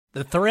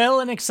The thrill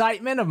and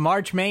excitement of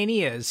March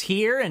Mania is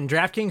here, and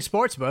DraftKings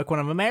Sportsbook, one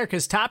of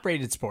America's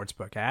top-rated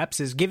sportsbook apps,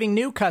 is giving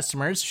new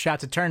customers a shot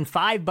to turn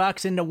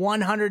 $5 into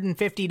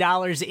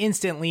 $150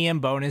 instantly in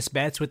bonus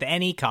bets with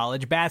any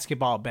college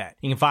basketball bet.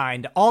 You can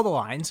find all the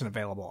lines and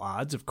available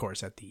odds, of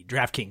course, at the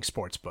DraftKings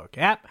Sportsbook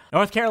app.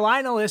 North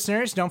Carolina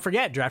listeners, don't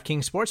forget,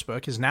 DraftKings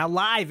Sportsbook is now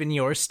live in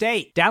your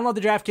state. Download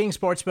the DraftKings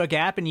Sportsbook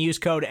app and use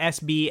code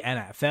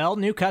SBNFL.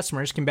 New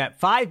customers can bet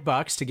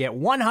 $5 to get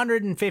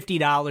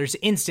 $150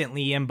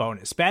 instantly in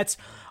bonus bets,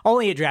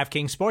 only at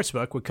DraftKings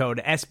Sportsbook with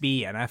code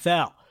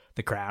SBNFL.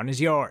 The crown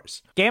is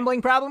yours.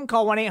 Gambling problem?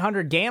 Call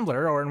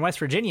 1-800-GAMBLER, or in West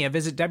Virginia,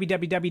 visit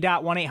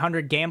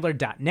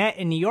www.1800gambler.net.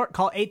 In New York,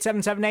 call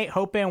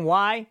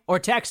 8778-HOPE-NY or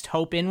text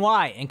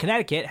HOPE-NY. In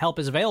Connecticut, help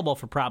is available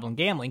for problem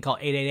gambling. Call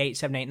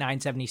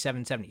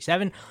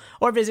 888-789-7777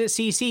 or visit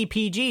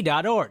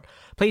ccpg.org.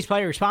 Please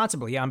play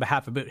responsibly on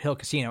behalf of Boot Hill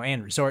Casino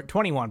and Resort.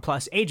 21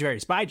 plus, age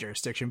varies by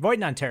jurisdiction. Void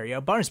in Ontario.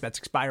 Bonus bets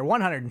expire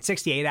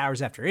 168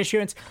 hours after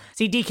issuance.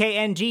 See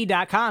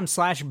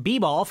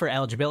dkng.com/bball for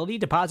eligibility,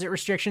 deposit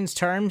restrictions,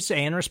 terms,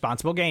 and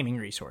responsible gaming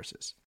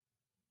resources.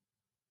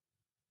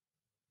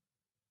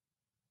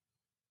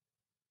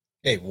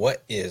 Hey,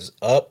 what is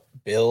up,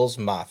 Bills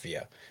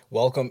Mafia?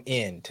 Welcome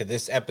in to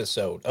this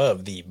episode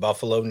of the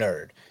Buffalo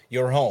Nerd,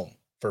 your home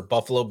for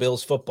Buffalo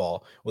Bills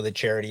football with a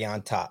charity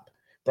on top.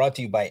 Brought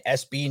to you by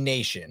SB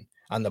Nation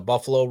on the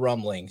Buffalo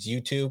Rumblings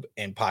YouTube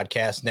and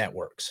podcast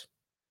networks.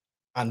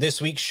 On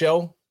this week's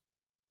show,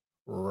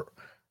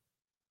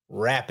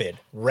 rapid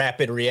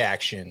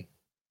reaction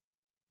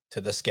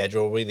to the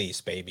schedule release,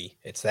 baby.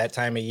 It's that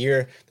time of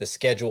year. The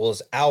schedule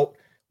is out.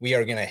 We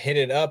are going to hit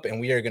it up and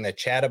we are going to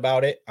chat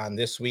about it on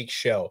this week's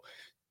show.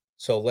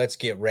 So let's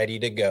get ready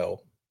to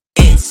go.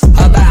 It's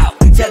about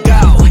to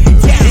go.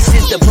 This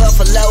is the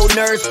Buffalo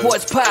Nerd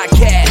Sports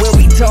Podcast, where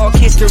we talk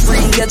history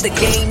of the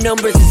game,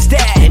 numbers, and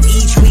stats. And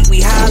each week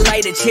we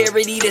highlight a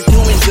charity that's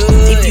doing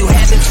good. If you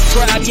haven't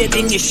subscribed yet,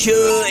 then you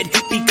should,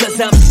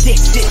 because I'm sick.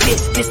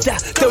 This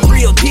the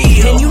real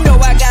deal. And you know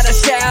I gotta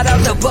shout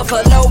out the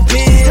Buffalo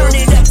Bills. Turn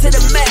it up to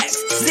the max.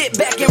 Sit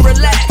back and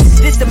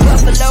relax. This the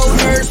Buffalo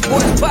Nerd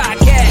Sports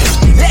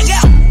Podcast. Let's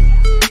go.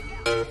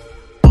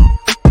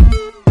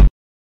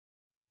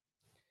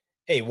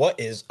 Hey, what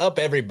is up,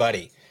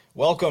 everybody?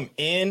 Welcome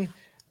in.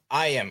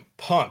 I am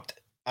pumped.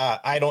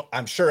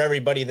 I'm sure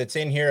everybody that's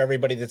in here,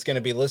 everybody that's going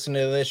to be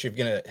listening to this, you're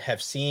going to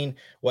have seen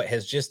what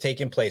has just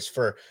taken place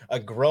for a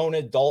grown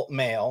adult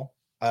male.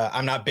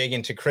 I'm not big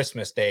into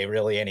Christmas Day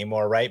really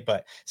anymore, right?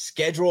 But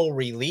schedule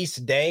release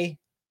day.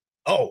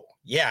 Oh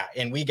yeah.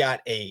 And we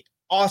got a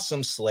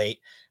awesome slate.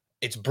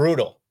 It's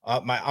brutal.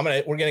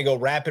 We're gonna go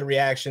rapid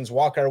reactions,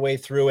 walk our way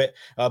through it.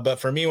 But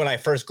for me, when I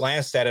first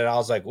glanced at it, I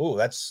was like, "Ooh,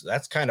 that's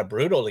kind of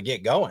brutal to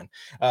get going."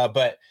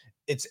 But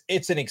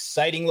it's an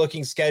exciting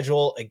looking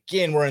schedule.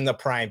 Again, we're in the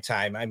prime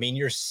time. I mean,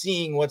 you're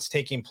seeing what's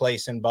taking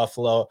place in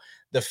Buffalo.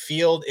 The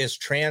field is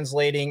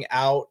translating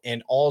out,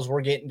 and all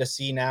we're getting to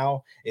see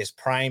now is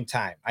prime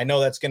time. I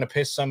know that's going to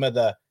piss some of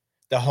the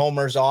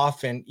homers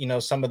off, and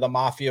some of the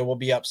mafia will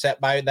be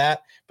upset by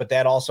that. But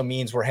that also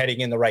means we're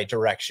heading in the right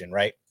direction,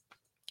 right?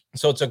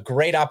 So it's a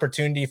great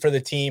opportunity for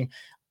the team.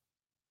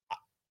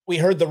 We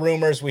heard the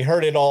rumors. We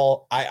heard it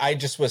all. I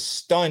just was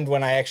stunned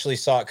when I actually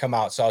saw it come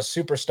out. So I was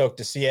super stoked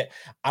to see it.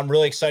 I'm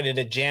really excited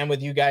to jam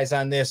with you guys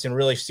on this and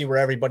really see where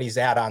everybody's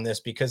at on this,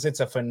 because it's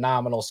a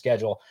phenomenal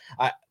schedule.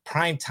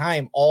 Prime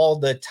time all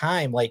the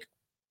time. Like,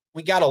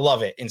 we got to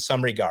love it in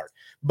some regard.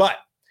 But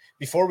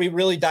before we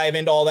really dive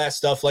into all that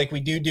stuff, like we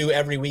do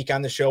every week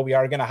on the show, we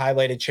are going to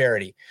highlight a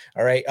charity.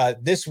 All right.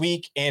 This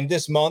week and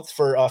this month,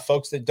 for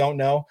folks that don't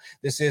know,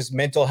 this is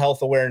Mental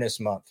Health Awareness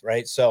Month,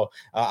 right? So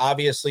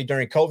obviously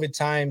during COVID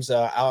times,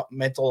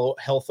 mental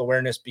health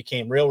awareness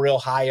became real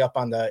high up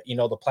on the,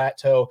 the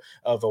plateau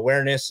of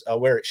awareness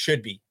where it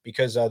should be,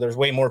 because there's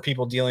way more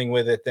people dealing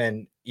with it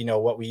than,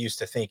 what we used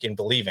to think and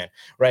believe in,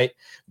 right?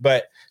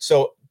 But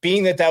so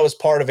being that was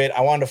part of it,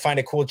 I wanted to find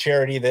a cool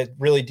charity that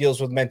really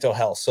deals with mental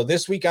health. So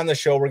this week on the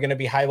show, we're going to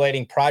be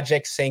highlighting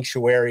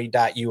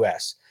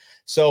ProjectSanctuary.us.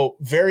 So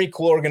very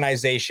cool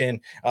organization.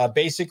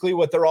 Basically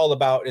what they're all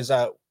about is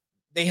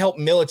they help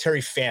military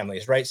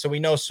families, right? So we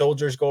know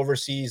soldiers go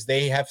overseas,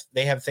 they have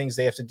things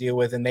they have to deal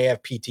with, and they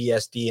have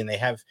PTSD, and they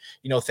have,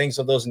 things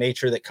of those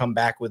nature that come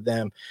back with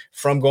them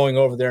from going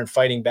over there and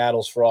fighting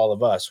battles for all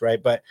of us,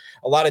 right? But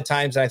a lot of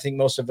times, and I think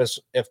most of us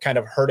have kind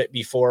of heard it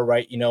before,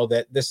 right?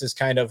 That this is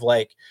kind of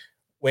like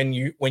when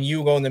you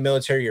go in the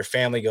military, your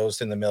family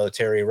goes in the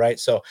military, right?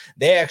 So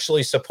they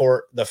actually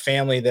support the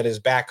family that is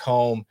back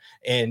home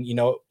and,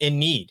 in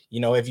need.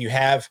 If you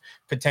have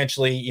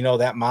potentially,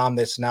 that mom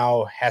that's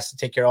now has to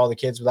take care of all the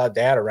kids without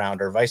dad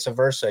around, or vice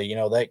versa,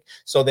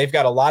 so they've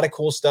got a lot of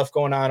cool stuff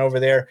going on over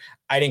there.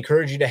 I'd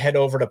encourage you to head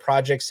over to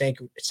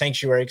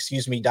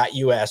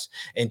ProjectSanctuary.us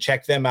and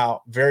check them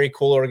out. Very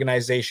cool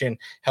organization,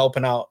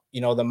 helping out,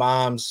 the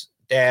moms,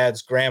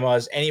 dads,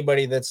 grandmas,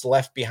 anybody that's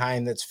left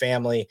behind, that's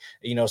family,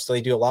 so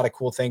they do a lot of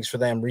cool things for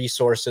them,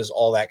 resources,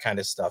 all that kind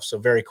of stuff. So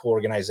very cool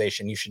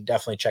organization. You should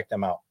definitely check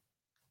them out.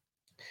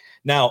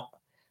 Now,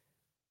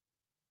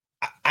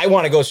 I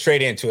want to go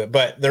straight into it,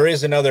 but there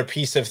is another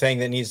piece of thing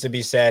that needs to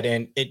be said,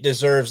 and it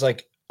deserves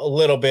like a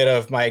little bit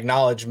of my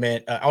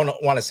acknowledgement. I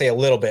don't want to say a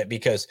little bit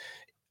because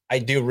I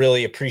do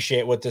really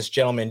appreciate what this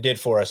gentleman did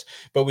for us,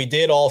 but we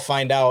did all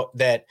find out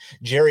that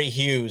Jerry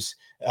Hughes,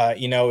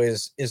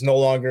 is no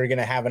longer going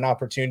to have an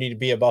opportunity to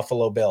be a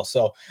Buffalo Bill.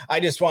 So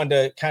I just wanted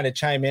to kind of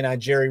chime in on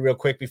Jerry real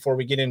quick before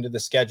we get into the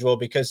schedule,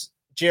 because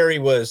Jerry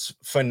was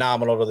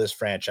phenomenal to this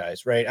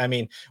franchise, right? I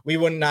mean, we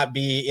would not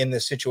be in the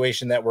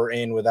situation that we're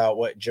in without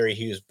what Jerry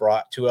Hughes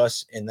brought to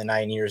us in the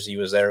 9 years he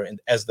was there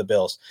as the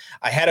Bills.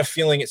 I had a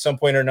feeling at some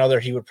point or another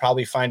he would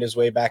probably find his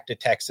way back to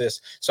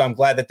Texas. So I'm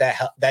glad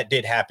that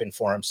did happen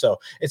for him. So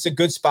it's a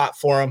good spot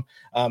for him.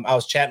 I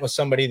was chatting with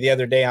somebody the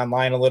other day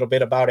online a little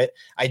bit about it.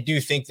 I do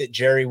think that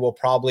Jerry will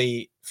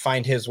probably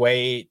find his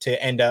way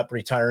to end up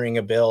retiring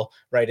a Bill,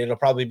 right? It'll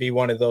probably be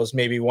one of those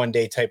maybe one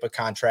day type of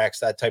contracts,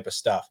 that type of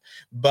stuff.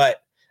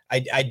 But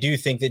I do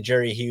think that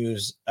Jerry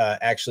Hughes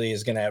actually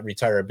is going to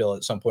retire a Bill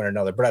at some point or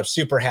another, but I'm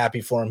super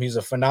happy for him. He's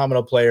a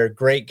phenomenal player,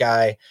 great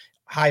guy,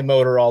 high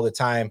motor all the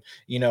time,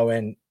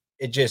 and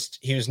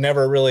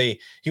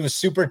he was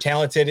super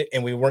talented,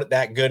 and we weren't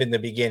that good in the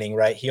beginning,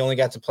 right? He only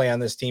got to play on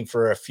this team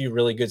for a few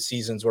really good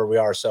seasons where we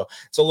are. So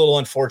it's a little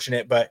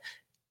unfortunate, but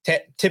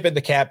tip of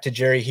the cap to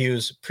Jerry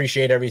Hughes.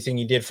 Appreciate everything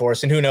he did for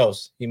us. And who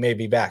knows, he may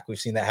be back. We've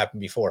seen that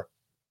happen before.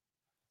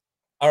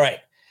 All right.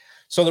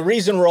 So the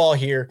reason we're all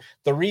here,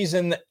 the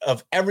reason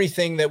of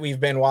everything that we've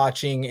been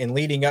watching and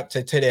leading up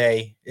to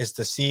today is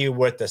to see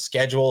what the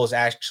schedule is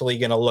actually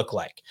going to look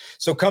like.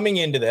 So coming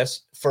into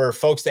this, for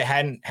folks that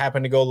hadn't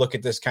happened to go look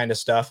at this kind of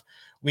stuff,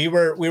 we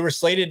were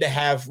slated to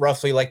have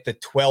roughly like the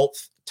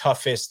 12th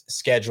toughest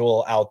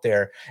schedule out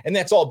there. And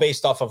that's all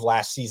based off of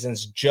last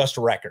season's just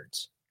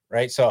records,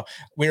 right? So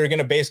we were going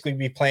to basically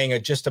be playing a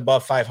just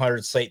above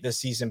 500 slate this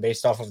season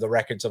based off of the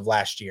records of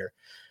last year.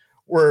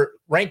 We're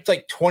ranked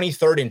like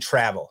 23rd in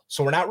travel.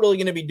 So we're not really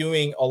going to be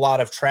doing a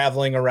lot of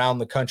traveling around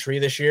the country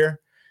this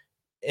year.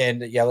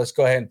 And yeah, let's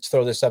go ahead and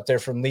throw this up there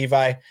from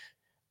Levi.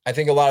 I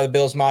think a lot of the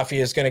Bills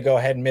Mafia is going to go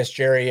ahead and miss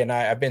Jerry. And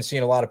I've been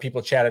seeing a lot of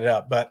people chat it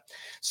up. But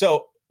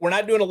so we're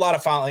not doing a lot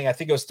of following. I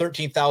think it was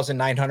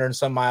 13,900 and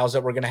some miles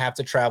that we're going to have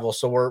to travel.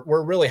 So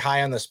we're really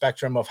high on the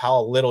spectrum of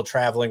how little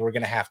traveling we're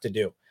going to have to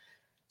do.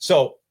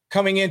 So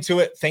coming into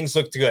it, things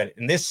looked good.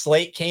 And this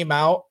slate came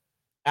out.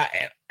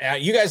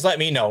 You guys let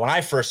me know. When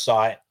I first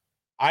saw it,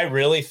 I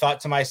really thought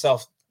to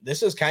myself,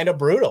 this is kind of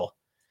brutal.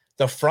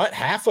 The front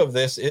half of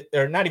this,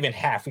 or not even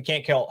half, we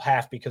can't count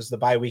half because the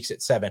bye week's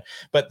at 7,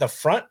 but the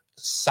front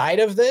side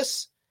of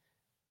this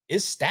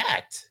is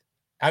stacked.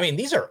 I mean,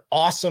 these are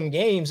awesome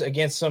games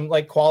against some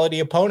like quality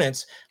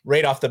opponents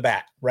right off the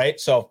bat, right?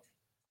 So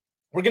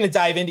we're going to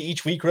dive into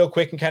each week real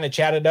quick and kind of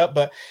chat it up.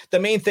 But the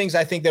main things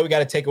I think that we got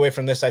to take away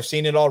from this, I've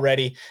seen it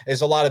already,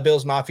 is a lot of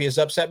Bills Mafia is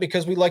upset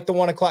because we like the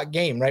 1 o'clock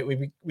game, right?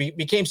 We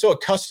became so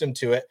accustomed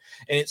to it,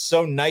 and it's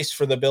so nice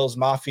for the Bills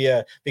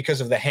Mafia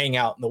because of the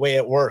hangout and the way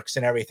it works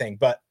and everything.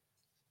 But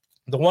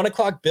the 1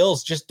 o'clock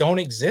Bills just don't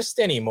exist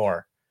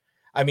anymore.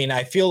 I mean,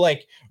 I feel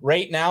like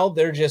right now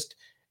they're just,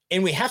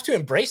 and we have to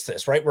embrace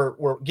this, right?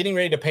 We're getting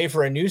ready to pay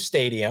for a new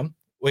stadium,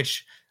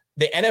 which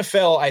the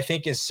NFL, I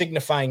think, is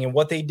signifying in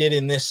what they did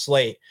in this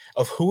slate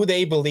of who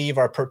they believe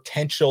are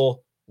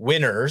potential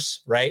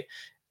winners, right?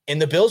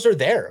 And the Bills are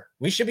there.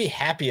 We should be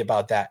happy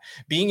about that.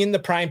 Being in the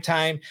prime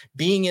time,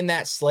 being in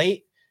that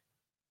slate,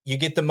 you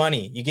get the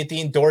money, you get the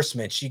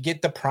endorsements, you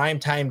get the prime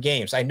time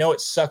games. I know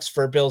it sucks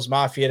for Bills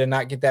Mafia to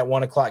not get that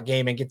 1 o'clock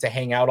game and get to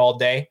hang out all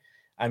day.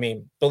 I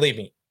mean, believe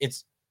me,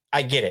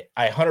 I get it.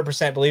 I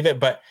 100% believe it,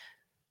 but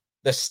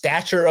the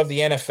stature of the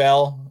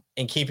NFL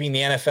and keeping the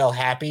NFL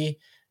happy,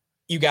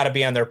 you got to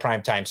be on their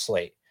primetime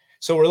slate.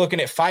 So we're looking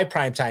at 5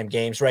 primetime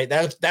games, right?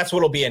 That's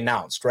what will be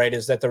announced, right?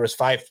 Is that there was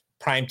 5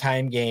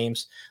 primetime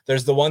games.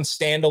 There's the one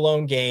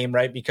standalone game,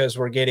 right? Because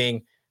we're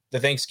getting the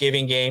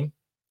Thanksgiving game.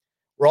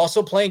 We're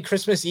also playing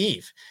Christmas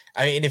Eve.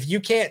 I mean, if you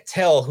can't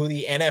tell who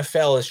the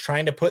NFL is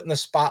trying to put in the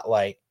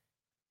spotlight,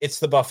 it's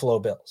the Buffalo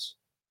Bills,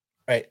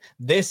 right?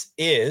 This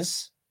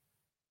is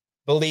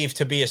believed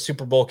to be a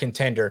Super Bowl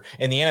contender,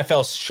 and the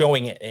NFL's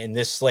showing it in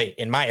this slate,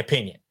 in my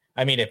opinion.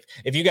 I mean,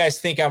 if you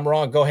guys think I'm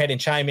wrong, go ahead and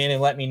chime in and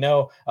let me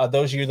know.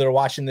 Those of you that are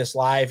watching this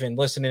live and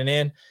listening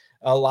in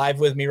live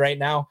with me right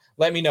now,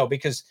 let me know,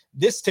 because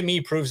this to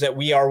me proves that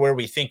we are where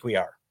we think we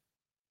are.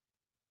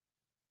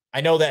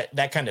 I know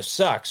that kind of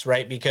sucks,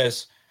 right?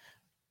 Because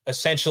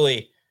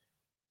essentially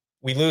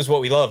we lose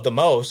what we love the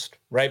most,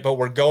 right? But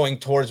we're going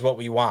towards what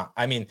we want.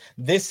 I mean,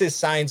 this is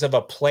signs of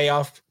a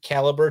playoff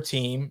caliber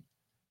team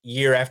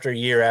year after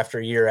year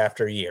after year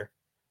after year.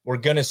 We're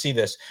going to see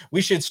this.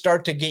 We should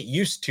start to get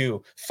used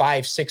to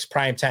 5-6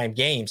 primetime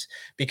games,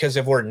 because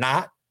if we're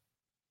not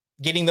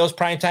getting those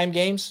primetime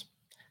games,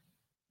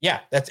 yeah,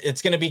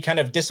 it's going to be kind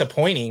of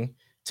disappointing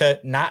to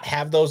not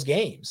have those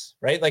games,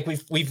 right? Like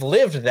we've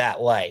lived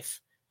that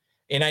life,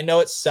 and I know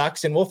it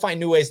sucks, and we'll find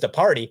new ways to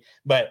party,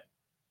 but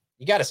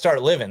you got to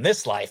start living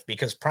this life,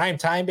 because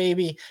primetime,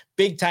 baby,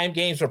 big time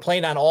games. We're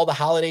playing on all the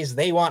holidays.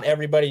 They want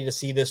everybody to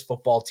see this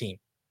football team.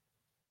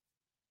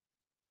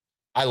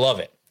 I love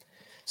it.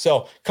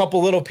 So a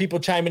couple little people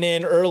chiming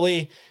in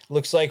early.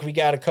 Looks like we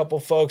got a couple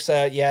folks.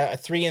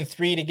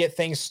 3-3 to get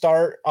things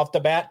start off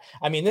the bat.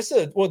 I mean,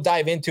 we'll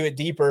dive into it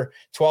deeper.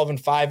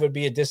 12-5 would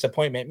be a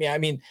disappointment. Yeah, I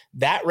mean,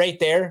 that right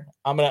there,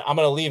 I'm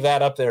gonna leave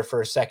that up there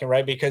for a second,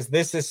 right? Because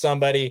this is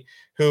somebody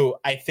who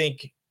I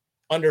think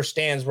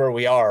understands where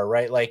we are,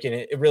 right? Like, and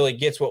it really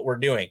gets what we're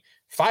doing.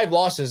 5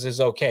 losses is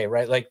okay,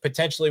 right? Like,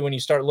 potentially when you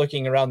start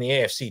looking around the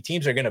AFC,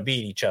 teams are going to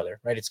beat each other,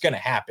 right? It's going to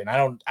happen.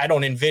 I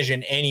don't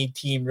envision any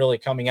team really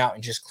coming out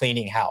and just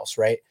cleaning house,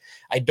 right?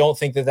 I don't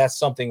think that that's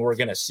something we're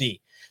going to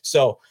see.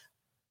 So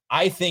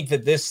I think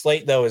that this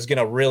slate, though, is going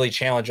to really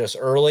challenge us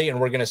early, and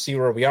we're going to see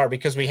where we are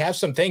because we have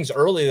some things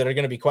early that are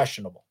going to be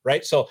questionable,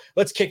 right? So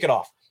let's kick it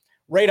off.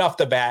 Right off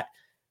the bat,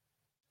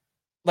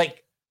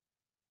 like,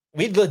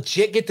 we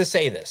legit get to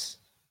say this.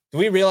 Do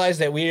we realize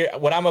that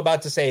what I'm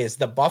about to say is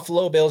the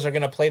Buffalo Bills are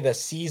going to play the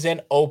season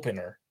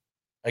opener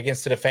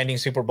against the defending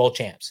Super Bowl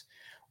champs?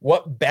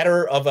 What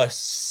better of a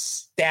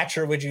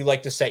stature would you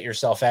like to set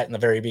yourself at in the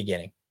very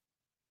beginning?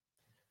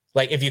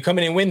 Like, if you come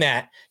in and win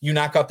that, you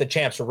knock out the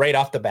champs right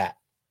off the bat.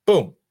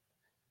 Boom.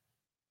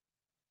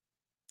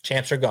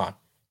 Champs are gone.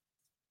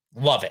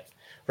 Love it,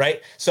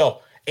 right? So,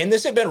 and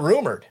this had been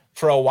rumored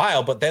for a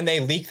while, but then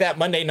they leaked that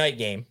Monday night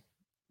game.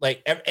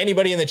 Like,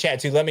 anybody in the chat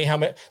too, let me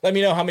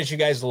know how much you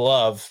guys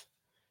love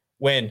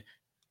when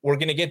we're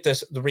going to get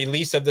the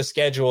release of the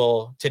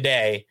schedule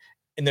today.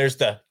 And there's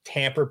the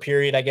tamper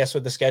period, I guess,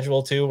 with the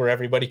schedule too, where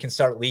everybody can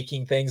start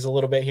leaking things a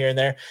little bit here and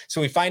there. So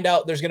we find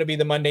out there's going to be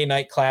the Monday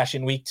night clash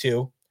in week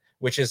 2,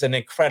 which is an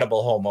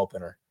incredible home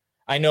opener.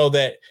 I know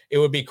that it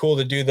would be cool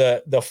to do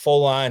the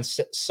full on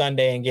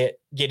Sunday and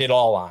get it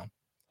all on,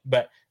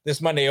 but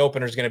this Monday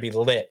opener is going to be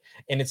lit,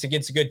 and it's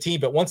against a good team.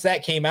 But once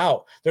that came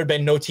out, there'd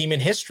been no team in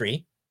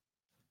history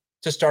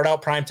to start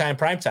out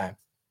primetime.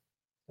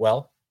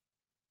 Well,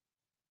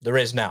 there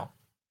is now.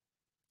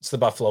 It's the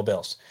Buffalo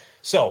Bills.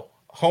 So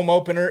home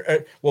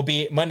opener will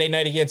be Monday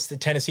night against the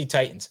Tennessee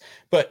Titans.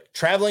 But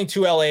traveling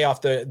to LA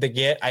off the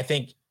get, I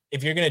think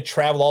if you're going to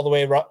travel all the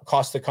way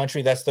across the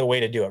country, that's the way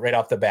to do it right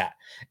off the bat.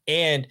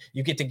 And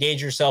you get to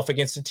gauge yourself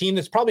against a team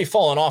that's probably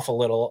fallen off a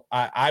little.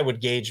 I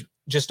would gauge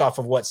just off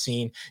of what's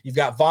seen. You've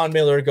got Von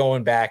Miller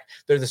going back.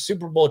 They're the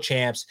Super Bowl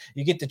champs.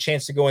 You get the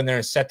chance to go in there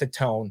and set the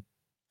tone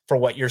for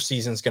what your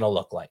season's going to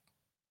look like.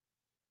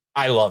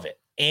 I love it.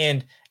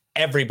 And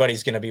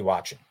everybody's going to be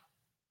watching.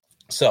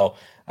 So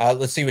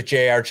let's see what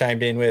JR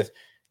chimed in with.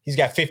 He's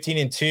got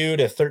 15-2 to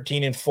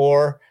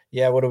 13-4.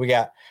 Yeah, what do we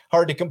got?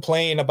 Hard to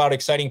complain about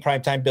exciting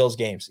primetime Bills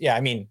games. Yeah,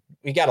 I mean,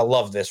 we got to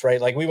love this,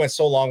 right? Like, we went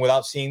so long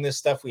without seeing this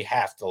stuff. We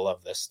have to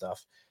love this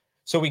stuff.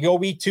 So we go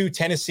week 2,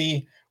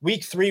 Tennessee.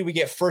 Week 3, we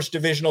get first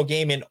divisional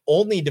game and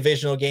only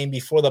divisional game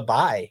before the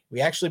bye. We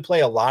actually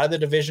play a lot of the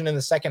division in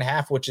the second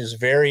half, which is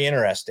very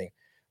interesting.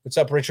 What's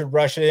up, Richard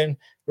Rushton?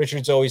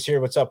 Richard's always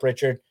here. What's up,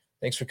 Richard?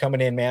 Thanks for coming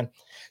in, man.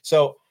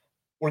 So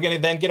we're going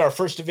to then get our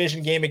first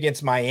division game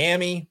against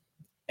Miami,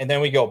 and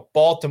then we go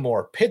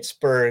Baltimore,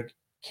 Pittsburgh,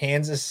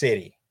 Kansas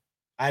City.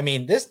 I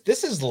mean, this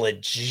is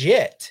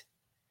legit.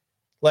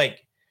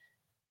 Like,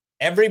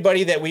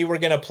 everybody that we were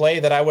going to play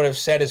that I would have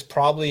said is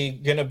probably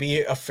going to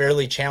be a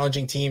fairly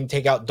challenging team,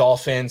 take out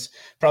Dolphins,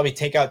 probably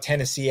take out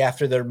Tennessee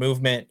after their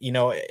movement,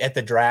 at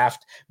the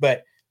draft.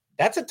 But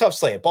that's a tough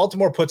slate.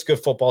 Baltimore puts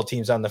good football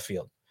teams on the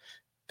field.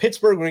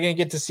 Pittsburgh, we're going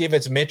to get to see if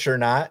it's Mitch or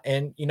not.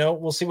 And,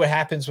 we'll see what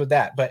happens with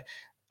that. But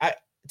I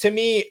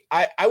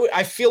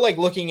feel like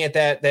looking at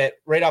that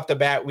right off the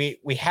bat,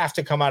 we have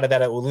to come out of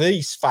that at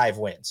least 5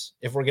 wins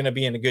if we're going to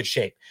be in a good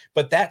shape.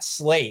 But that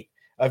slate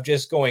of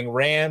just going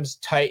Rams,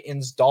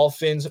 Titans,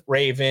 Dolphins,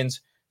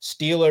 Ravens,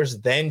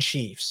 Steelers, then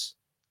Chiefs,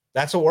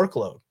 that's a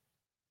workload,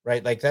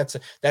 right? Like, that's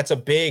a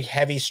big,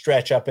 heavy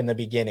stretch up in the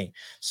beginning.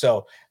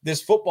 So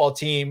this football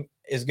team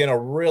is going to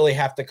really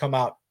have to come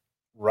out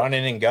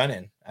running and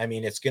gunning. I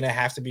mean, it's going to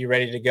have to be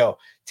ready to go.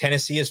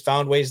 Tennessee has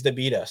found ways to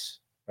beat us,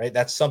 right?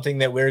 That's something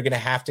that we're going to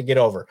have to get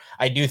over.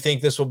 I do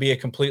think this will be a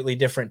completely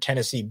different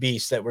Tennessee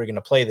beast that we're going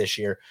to play this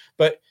year,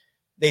 but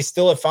they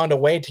still have found a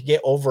way to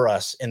get over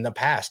us in the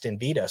past and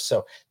beat us.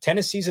 So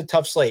Tennessee's a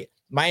tough slate.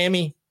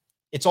 Miami,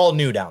 it's all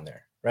new down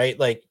there, right?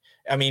 Like,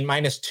 I mean,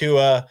 minus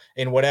Tua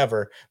and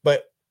whatever,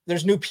 but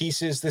there's new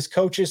pieces. This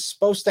coach is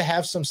supposed to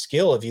have some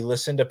skill if you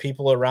listen to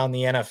people around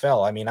the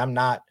NFL. I mean, I'm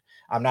not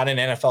an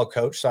NFL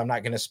coach, so I'm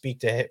not going to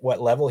speak to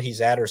what level he's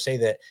at or say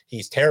that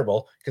he's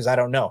terrible because I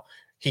don't know.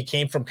 He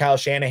came from Kyle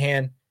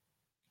Shanahan.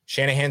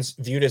 Shanahan's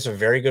viewed as a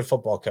very good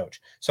football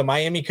coach. So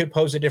Miami could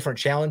pose a different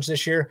challenge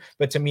this year,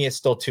 but to me, it's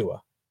still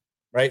Tua,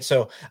 right?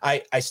 So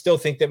I still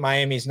think that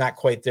Miami's not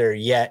quite there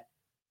yet,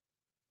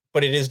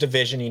 but it is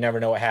division. You never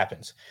know what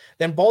happens.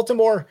 Then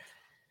Baltimore,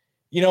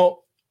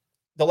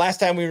 the last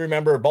time we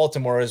remember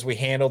Baltimore is we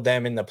handled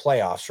them in the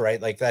playoffs,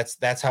 right? Like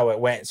that's how it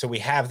went. So we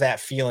have that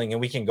feeling and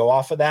we can go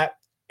off of that.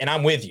 And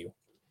I'm with you.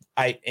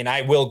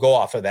 I will go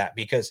off of that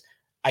because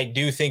I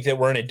do think that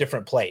we're in a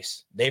different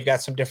place. They've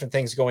got some different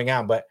things going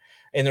on,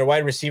 and their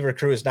wide receiver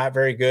crew is not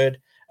very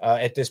good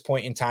at this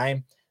point in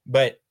time,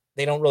 but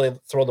they don't really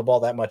throw the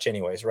ball that much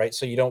anyways, right?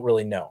 So you don't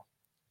really know.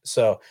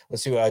 So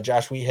let's see what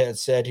Josh Wheathead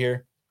said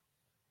here.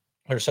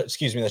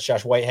 excuse me, that's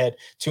Josh Whitehead,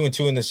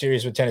 2-2 in the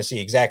series with Tennessee.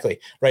 Exactly.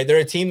 Right. They're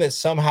a team that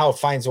somehow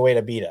finds a way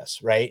to beat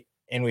us. Right.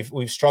 And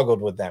we've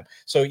struggled with them.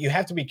 So you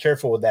have to be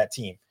careful with that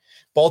team.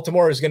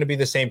 Baltimore is going to be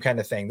the same kind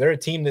of thing. They're a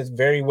team that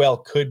very well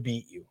could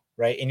beat you.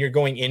 Right. And you're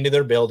going into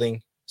their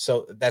building.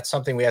 So that's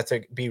something we have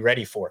to be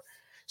ready for.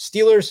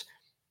 Steelers,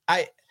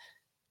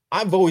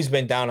 I've always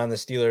been down on the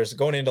Steelers.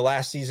 Going into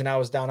last season, I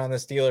was down on the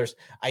Steelers.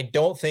 I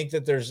don't think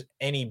that there's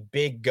any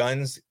big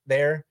guns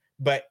there.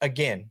 But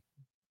again,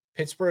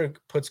 Pittsburgh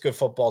puts good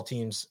football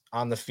teams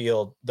on the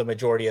field the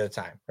majority of the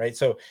time, right?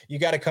 So you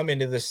got to come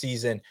into the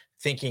season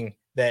thinking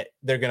that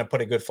they're going to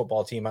put a good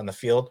football team on the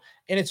field,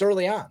 and it's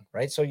early on,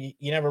 right? So you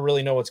never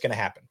really know what's going to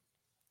happen.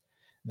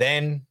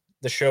 Then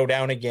the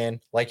showdown again,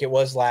 like it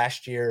was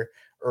last year,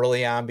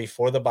 early on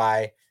before the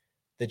bye,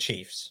 the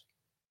Chiefs.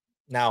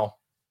 Now,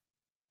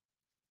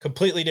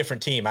 completely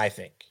different team, I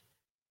think,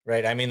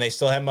 right? I mean, they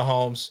still have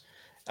Mahomes,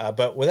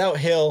 but without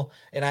Hill,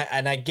 and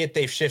I get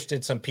they've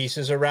shifted some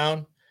pieces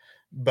around,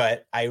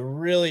 but I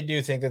really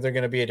do think that they're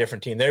going to be a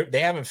different team. They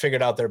haven't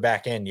figured out their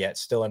back end yet,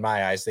 still in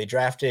my eyes. They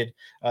drafted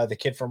the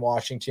kid from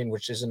Washington,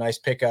 which is a nice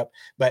pickup,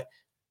 but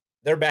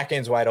their back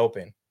end's wide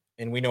open.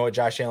 And we know what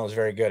Josh Allen is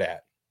very good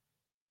at,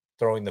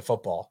 throwing the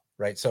football,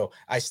 right? So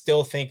I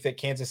still think that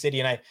Kansas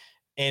City,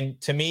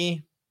 and to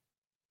me,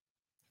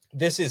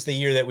 this is the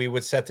year that we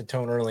would set the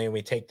tone early and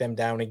we take them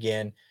down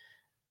again,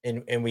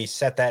 and we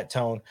set that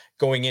tone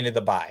going into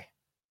the bye,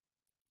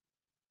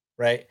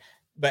 right?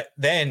 But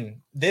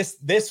then this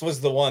was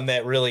the one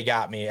that really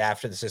got me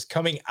after this, is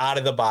coming out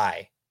of the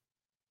bye.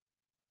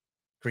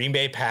 Green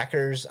Bay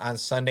Packers on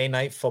Sunday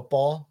Night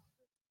Football,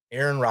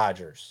 Aaron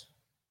Rodgers,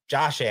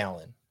 Josh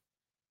Allen.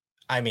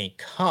 I mean,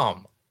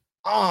 come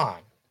on.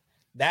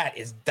 That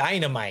is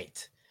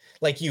dynamite.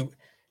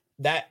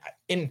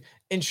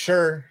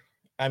 Sure,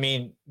 I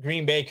mean,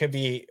 Green Bay could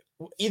be,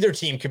 either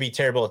team could be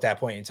terrible at that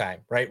point in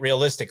time, right?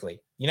 Realistically,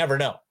 you never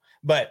know.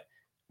 But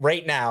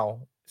right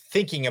now,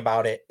 thinking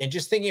about it and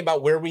just thinking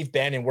about where we've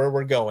been and where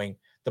we're going,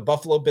 the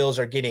Buffalo Bills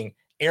are getting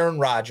Aaron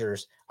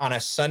Rodgers on a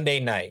Sunday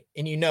night.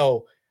 And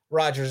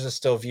Rodgers is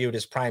still viewed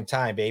as prime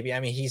time, baby. I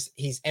mean, he's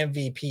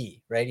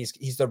MVP, right?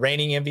 He's the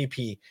reigning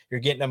MVP. You're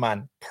getting him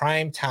on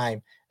prime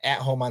time at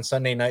home on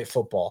Sunday Night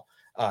Football.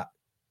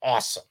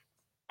 Awesome.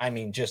 I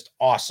mean, just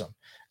awesome.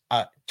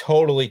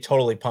 Totally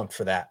pumped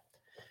for that.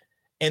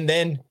 And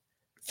then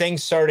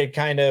things started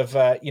kind of,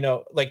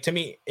 to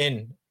me,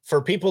 and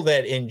for people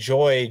that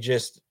enjoy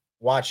just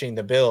watching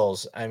the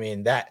Bills, I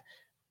mean, that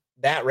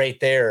right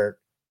there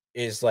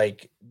is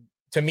like,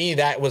 to me,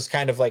 that was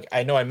kind of like,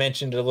 I know I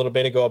mentioned a little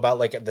bit ago about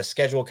like the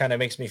schedule kind of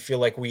makes me feel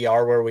like we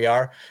are where we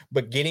are,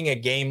 but getting a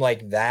game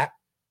like that,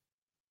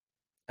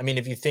 I mean,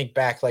 if you think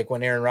back, like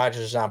when Aaron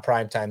Rodgers is on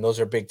primetime,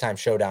 those are big time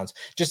showdowns.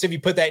 Just if you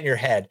put that in your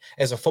head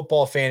as a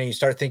football fan and you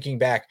start thinking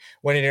back,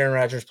 when did Aaron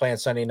Rodgers play on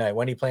Sunday night?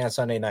 When did he play on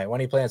Sunday night? When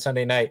did he play on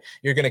Sunday night?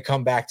 You're going to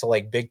come back to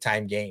like big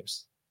time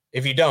games.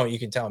 If you don't, you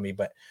can tell me,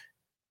 but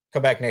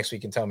come back next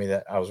week and tell me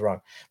that I was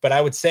wrong. But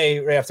I would say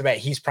right off the bat,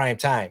 he's prime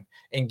time,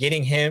 and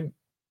getting him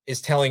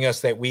is telling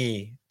us that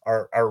we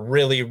are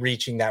really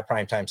reaching that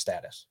prime time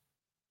status,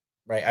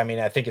 right? I mean,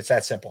 I think it's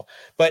that simple.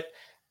 But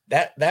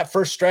that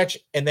first stretch,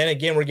 and then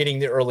again, we're getting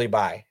the early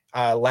bye.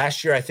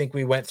 Last year, I think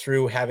we went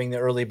through having the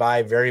early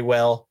bye very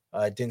well.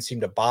 It didn't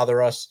seem to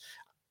bother us.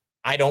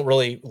 I don't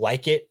really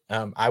like it.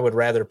 I would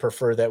rather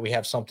prefer that we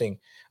have something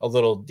a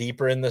little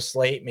deeper in the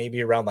slate,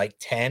 maybe around like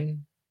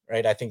 10,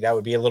 right? I think that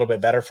would be a little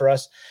bit better for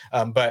us.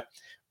 But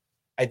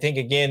I think,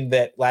 again,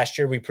 that last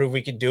year we proved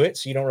we could do it,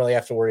 so you don't really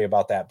have to worry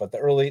about that. But the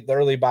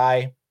early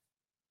bye,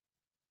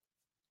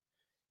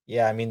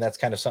 yeah, I mean, that's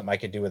kind of something I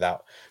could do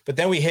without. But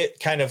then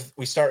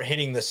we start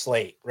hitting the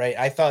slate, right?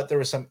 I thought there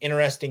were some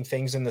interesting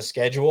things in the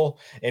schedule,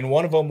 and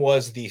one of them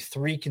was the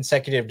 3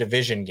 consecutive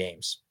division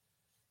games.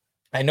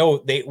 I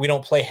know we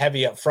don't play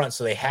heavy up front,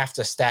 so they have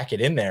to stack it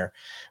in there.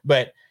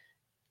 But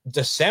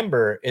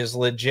December is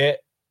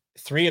legit.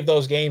 3 of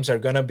those games are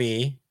going to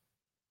be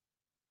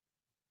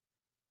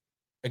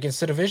against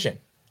the division.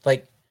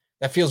 Like,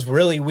 that feels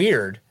really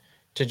weird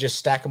to just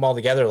stack them all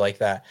together like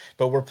that.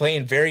 But we're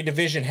playing very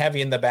division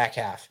heavy in the back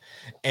half.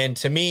 And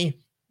to me,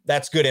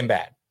 that's good and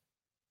bad.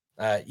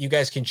 You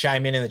guys can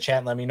chime in the chat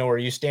and let me know where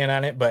you stand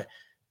on it. But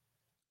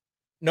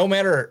no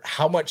matter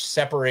how much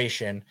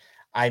separation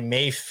I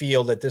may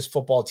feel that this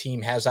football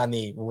team has on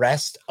the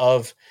rest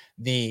of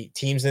the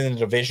teams in the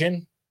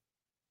division,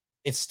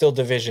 it's still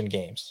division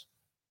games,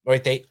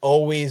 right? They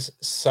always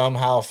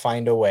somehow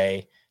find a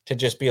way to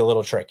just be a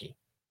little tricky,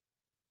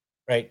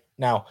 right?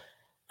 Now,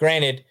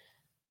 granted,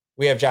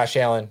 we have Josh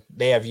Allen.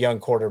 They have young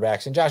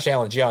quarterbacks, and Josh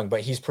Allen's young,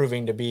 but he's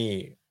proving to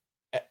be,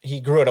 he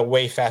grew at a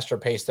way faster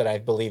pace than I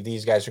believe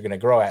these guys are going to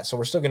grow at. So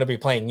we're still going to be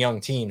playing young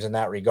teams in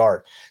that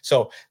regard.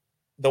 So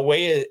the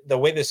way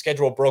the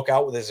schedule broke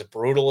out with as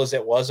brutal as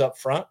it was up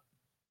front,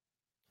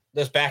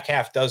 this back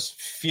half does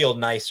feel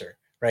nicer,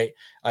 right?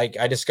 I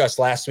discussed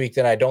last week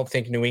that I don't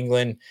think New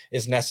England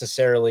is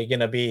necessarily going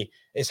to be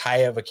as high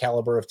of a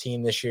caliber of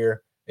team this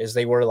year as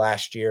they were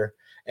last year.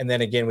 And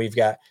then again, we've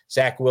got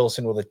Zach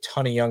Wilson with a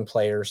ton of young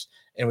players,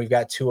 and we've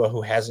got Tua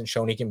who hasn't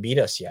shown he can beat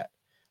us yet,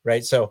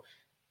 right? So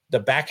the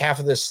back half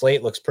of this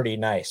slate looks pretty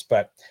nice,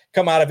 but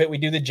come out of it, we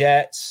do the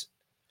Jets.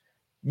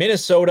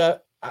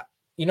 Minnesota,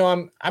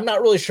 I'm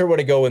not really sure where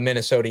to go with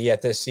Minnesota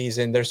yet this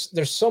season. There's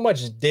so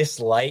much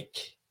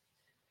dislike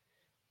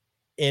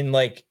in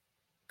like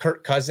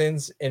Kirk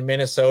Cousins in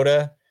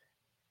Minnesota.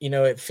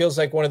 It feels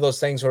like one of those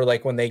things where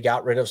like when they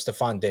got rid of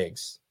Stephon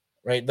Diggs,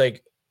 right?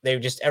 Like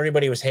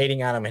everybody was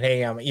hating on him and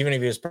hating on him, even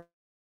if he was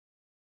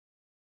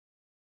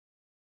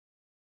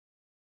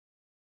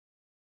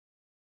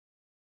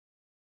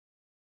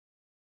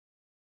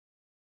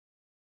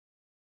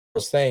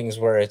those things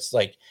where it's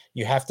like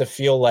you have to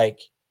feel like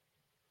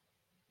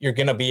you're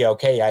going to be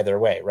okay either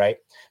way, right?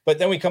 But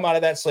then we come out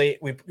of that slate,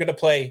 we're going to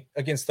play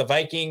against the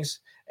Vikings,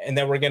 and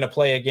then we're going to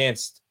play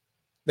against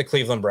the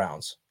Cleveland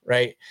Browns,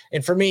 right?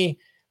 And for me,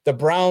 the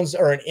Browns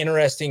are an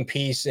interesting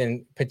piece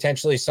and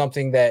potentially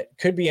something that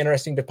could be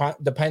interesting.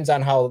 Depends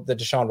on how the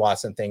Deshaun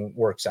Watson thing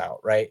works out,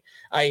 right?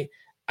 I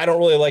don't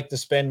really like to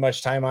spend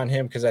much time on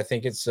him because I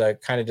think it's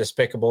kind of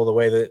despicable the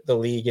way that the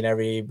league and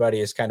everybody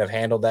has kind of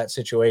handled that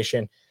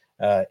situation.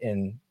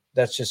 And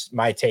that's just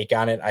my take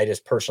on it. I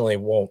just personally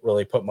won't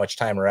really put much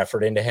time or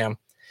effort into him.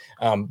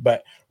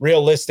 But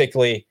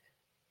realistically,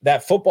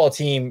 that football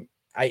team,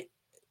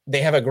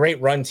 they have a great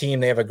run team.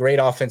 They have a great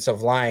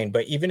offensive line.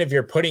 But even if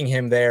you're putting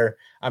him there,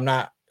 I'm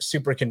not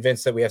super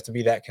convinced that we have to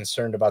be that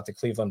concerned about the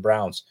Cleveland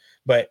Browns.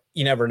 But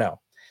you never know.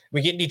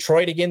 We get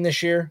Detroit again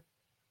this year.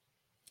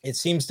 It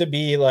seems to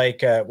be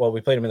like,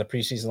 we played them in the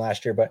preseason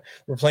last year, but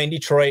we're playing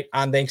Detroit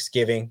on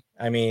Thanksgiving.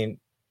 I mean,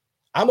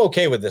 I'm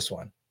okay with this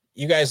one.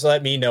 You guys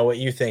let me know what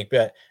you think,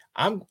 but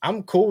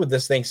I'm cool with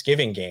this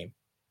Thanksgiving game.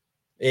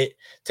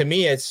 To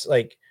me, it's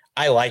like,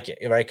 I like it,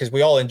 right? Because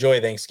we all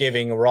enjoy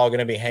Thanksgiving and we're all going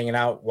to be hanging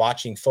out,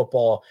 watching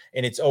football.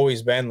 And it's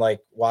always been like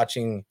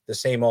watching the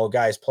same old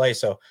guys play.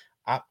 So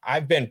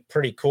I've been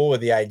pretty cool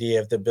with the idea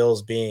of the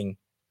Bills being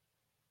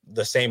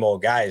the same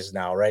old guys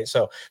now, right?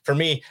 So for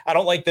me, I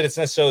don't like that it's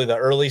necessarily the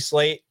early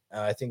slate.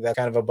 I think that's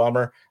kind of a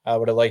bummer. I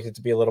would have liked it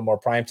to be a little more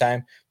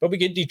primetime, but we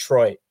get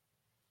Detroit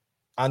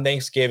on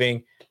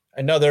Thanksgiving.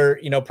 Another,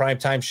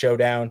 primetime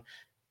showdown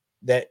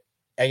that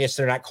I guess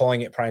they're not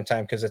calling it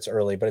primetime because it's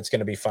early, but it's going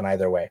to be fun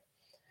either way.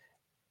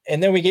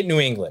 And then we get New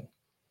England,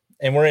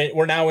 and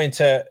we're now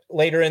into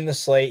later in the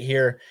slate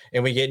here,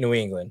 and we get New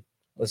England.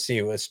 Let's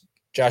see. Let's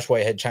Josh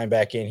Whitehead chime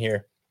back in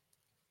here.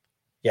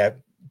 Yeah,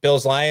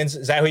 Bills Lions.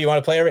 Is that who you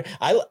want to play?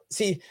 I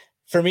see.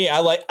 For me, I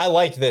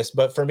like this,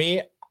 but for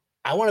me,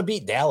 I want to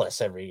beat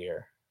Dallas every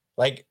year.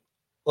 Like,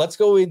 let's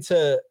go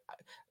into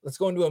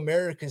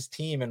America's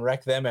team and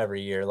wreck them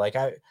every year. Like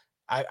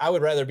I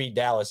would rather beat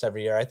Dallas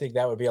every year. I think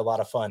that would be a lot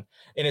of fun.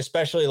 And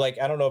especially like,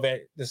 I don't know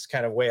if this is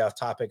kind of way off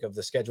topic of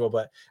the schedule,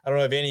 but I don't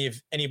know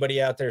if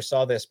anybody out there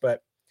saw this,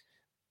 but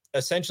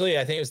essentially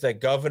I think it was the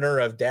governor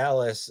of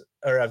Dallas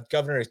or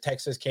governor of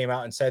Texas came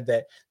out and said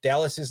that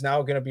Dallas is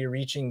now going to be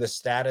reaching the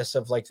status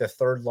of like the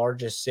third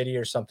largest city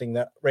or something,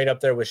 that right up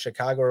there with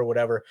Chicago or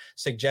whatever,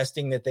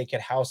 suggesting that they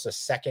could house a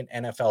second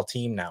NFL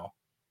team now.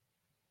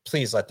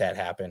 Please let that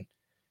happen.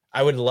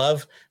 I would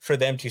love for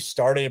them to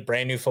start a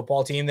brand new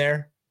football team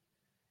there.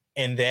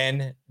 And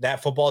then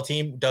that football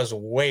team does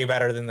way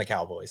better than the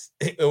Cowboys.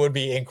 It would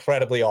be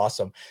incredibly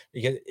awesome,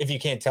 because if you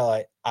can't tell,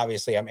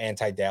 obviously I'm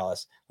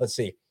anti-Dallas. Let's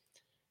see.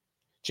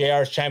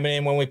 JR's chiming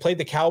in. When we played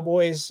the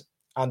Cowboys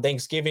on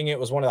Thanksgiving, it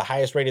was one of the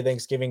highest rated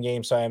Thanksgiving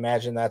games. So I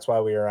imagine that's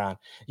why we were on.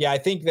 Yeah, I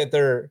think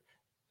that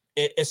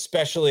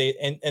especially,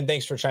 and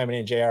thanks for chiming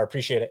in, JR.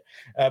 Appreciate it.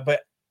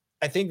 But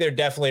I think they're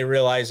definitely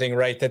realizing,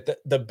 right, that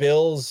the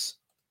Bills,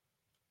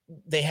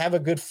 they have a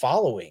good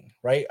following,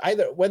 right?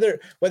 Either whether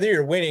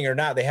you're winning or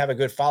not, they have a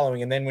good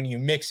following. And then when you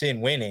mix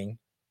in winning,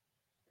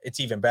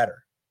 it's even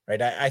better,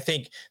 right? I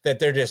think that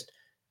they're just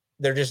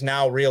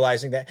now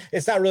realizing that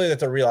it's not really that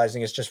they're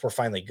realizing, it's just we're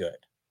finally good,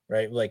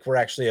 right? Like we're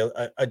actually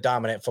a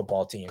dominant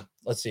football team.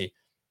 Let's see.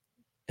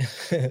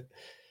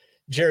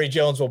 Jerry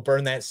Jones will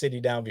burn that city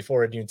down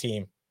before a new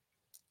team.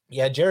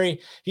 Yeah,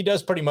 Jerry, he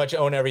does pretty much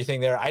own everything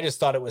there. I just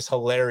thought it was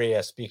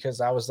hilarious because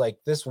I was like,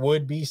 this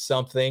would be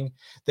something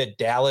that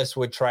Dallas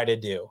would try to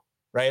do,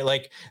 right?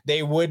 Like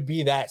they would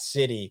be that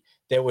city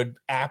that would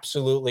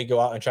absolutely go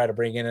out and try to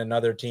bring in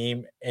another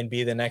team and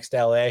be the next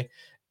LA,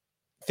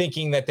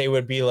 thinking that they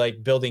would be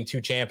like building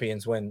two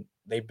champions when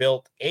they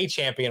built a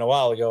champion a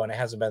while ago, and it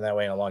hasn't been that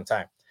way in a long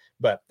time.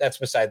 But that's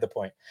beside the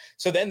point.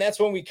 So then that's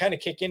when we kind of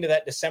kick into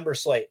that December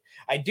slate.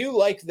 I do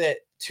like that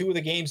two of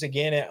the games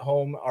again at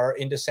home are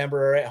in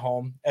December or at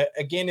home.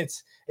 Again, it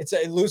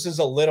loses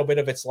a little bit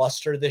of its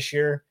luster this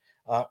year.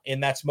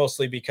 And that's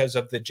mostly because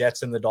of the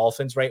Jets and the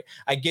Dolphins, right?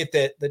 I get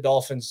that the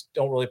Dolphins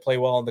don't really play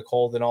well in the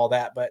cold and all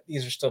that, but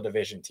these are still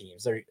division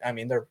teams.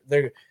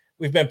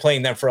 We've been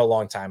playing them for a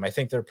long time. I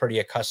think they're pretty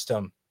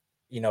accustomed,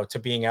 to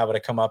being able to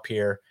come up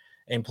here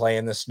and play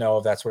in the snow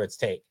if that's what it's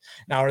take.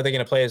 Now, are they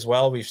going to play as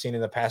well? We've seen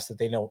in the past that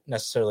they don't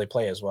necessarily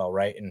play as well,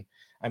 right? And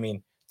I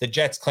mean, the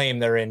Jets claim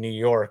they're in New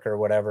York or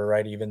whatever,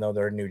 right? Even though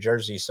they're in New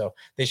Jersey. So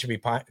they should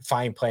be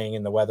fine playing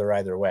in the weather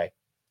either way.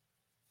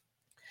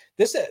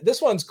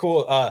 This one's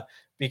cool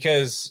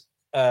because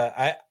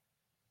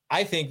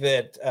I think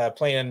that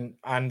playing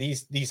on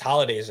these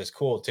holidays is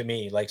cool to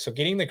me. Like, so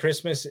getting the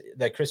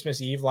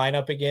Christmas Eve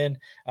lineup again,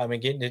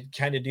 and getting to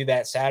kind of do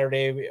that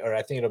Saturday, or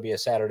I think it'll be a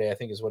Saturday, I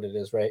think is what it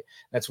is, right?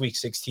 That's week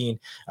 16,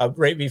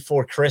 right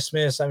before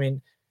Christmas. I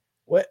mean,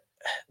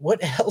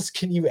 what else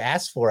can you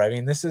ask for? I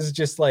mean, this is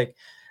just like,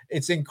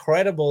 it's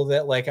incredible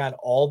that like on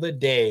all the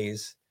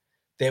days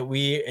that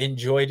we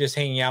enjoy just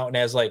hanging out, and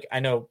as like, I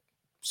know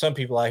some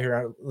people out here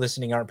are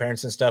listening aren't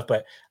parents and stuff,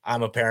 but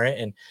I'm a parent,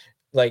 and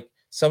like,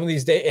 some of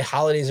these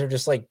holidays are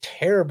just like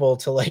terrible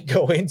to like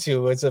go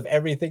into. It's of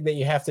everything that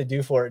you have to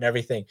do for it and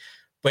everything.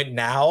 But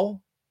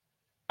now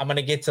I'm going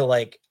to get to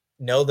like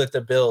know that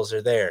the Bills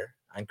are there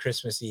on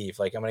Christmas Eve.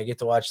 Like, I'm going to get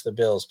to watch the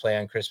Bills play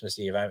on Christmas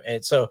Eve.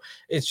 And so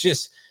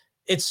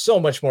it's so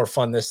much more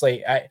fun this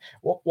late.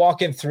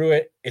 Walking through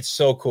it, it's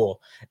so cool.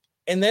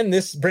 And then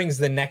this brings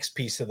the next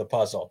piece of the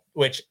puzzle,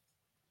 which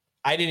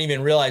I didn't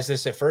even realize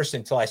this at first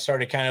until I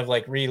started kind of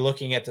like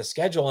re-looking at the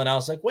schedule. And I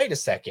was like, wait a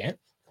second.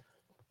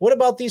 What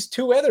about these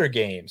two other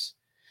games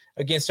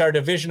against our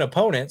division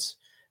opponents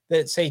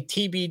that say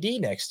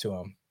TBD next to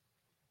them?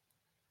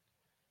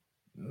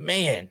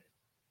 Man,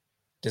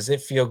 does it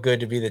feel good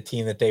to be the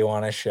team that they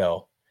want to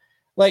show?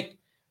 Like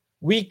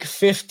week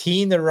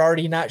 15, they're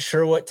already not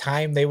sure what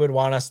time they would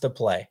want us to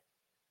play,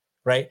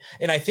 right?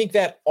 And I think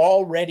that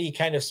already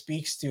kind of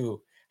speaks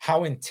to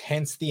how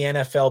intense the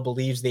NFL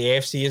believes the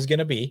AFC is going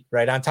to be,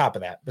 right? On top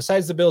of that,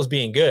 besides the Bills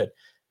being good,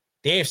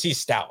 the AFC is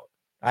stout.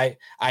 I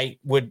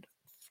would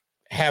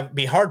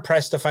be hard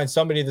pressed to find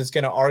somebody that's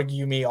going to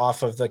argue me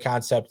off of the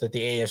concept that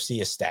the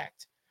AFC is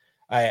stacked.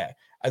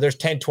 There's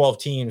 10, 12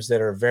 teams that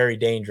are very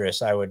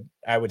dangerous.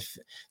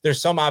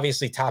 There's some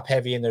obviously top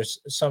heavy and there's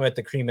some at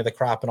the cream of the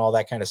crop and all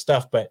that kind of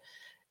stuff. But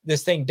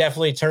this thing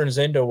definitely turns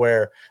into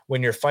where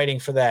when you're fighting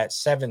for that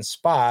 7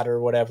 spot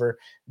or whatever,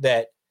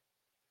 that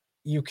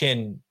you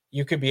could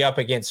be up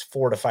against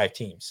 4 to 5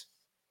 teams.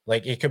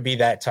 Like it could be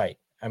that tight.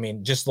 I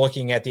mean, just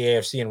looking at the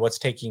AFC and what's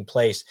taking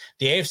place,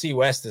 the AFC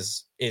West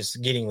is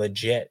getting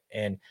legit,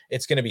 and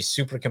it's going to be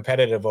super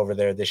competitive over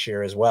there this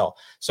year as well.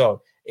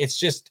 So it's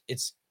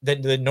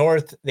the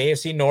North, the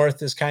AFC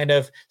North is kind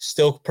of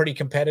still pretty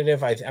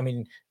competitive. I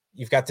mean,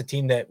 you've got the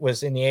team that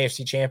was in the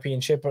AFC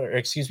Championship,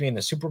 in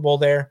the Super Bowl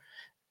there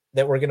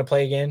that we're going to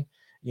play again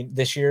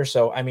this year.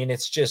 So, I mean,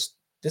 this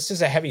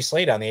is a heavy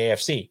slate on the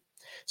AFC.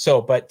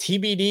 So, but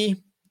TBD,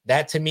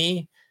 that to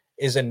me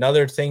is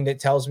another thing that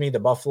tells me the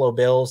Buffalo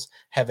Bills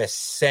have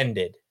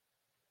ascended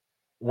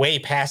way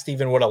past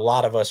even what a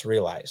lot of us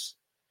realize.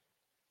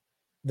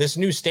 This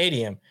new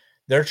stadium,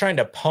 they're trying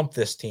to pump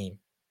this team.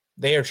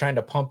 They are trying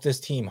to pump this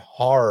team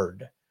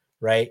hard,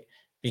 right?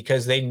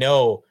 Because they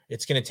know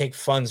it's going to take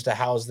funds to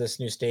house this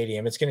new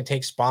stadium. It's going to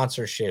take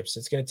sponsorships.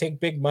 It's going to take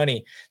big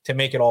money to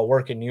make it all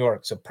work in New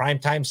York. So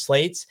primetime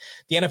slates,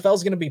 the NFL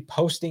is going to be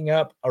posting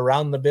up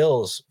around the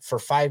Bills for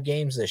 5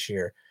 games this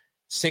year.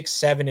 6,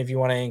 7, if you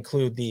want to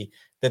include the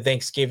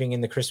Thanksgiving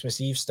and the Christmas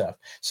Eve stuff.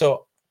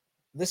 So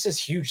this is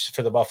huge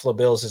for the Buffalo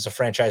Bills as a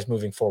franchise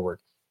moving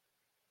forward.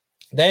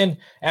 Then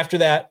after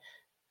that,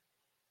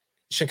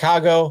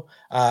 Chicago,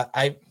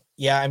 I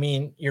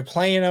mean, you're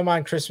playing them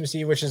on Christmas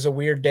Eve, which is a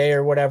weird day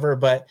or whatever,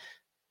 but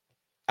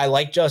I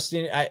like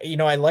Justin. I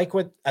like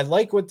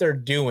what they're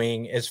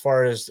doing as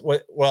far as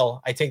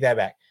I take that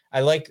back.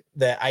 I like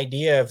the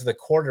idea of the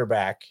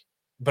quarterback,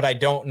 but I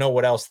don't know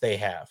what else they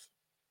have.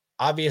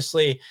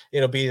 Obviously,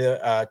 it'll be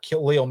the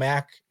Khalil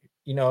Mack,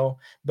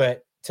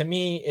 but to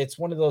me, it's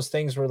one of those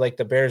things where like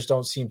the Bears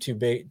don't seem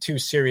too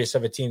serious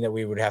of a team that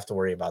we would have to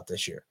worry about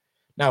this year.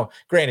 Now,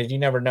 granted, you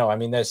never know. I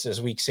mean, this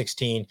is week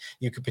 16.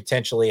 You could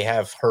potentially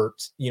have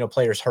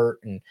players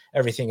hurt and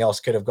everything else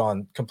could have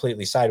gone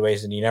completely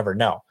sideways, and you never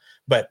know.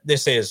 But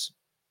this is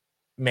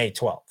May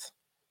 12th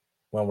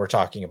when we're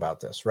talking about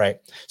this,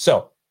 right?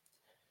 So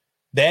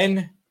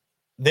then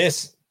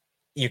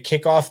you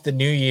kick off the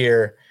new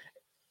year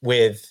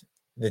with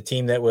the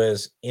team that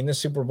was in the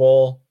Super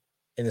Bowl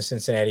in the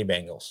Cincinnati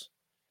Bengals.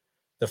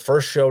 The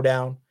first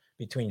showdown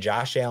between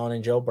Josh Allen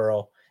and Joe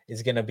Burrow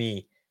is going to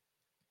be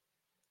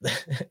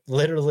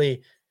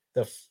literally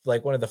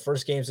one of the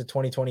first games of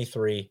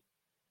 2023,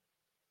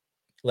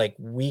 like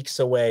weeks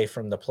away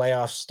from the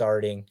playoffs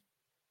starting.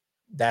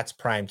 That's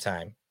prime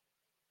time.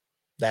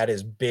 That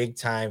is big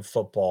time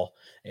football.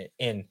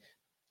 And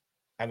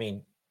I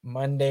mean,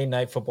 Monday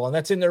Night Football, and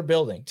that's in their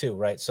building too,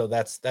 right? So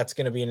that's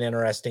going to be an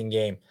interesting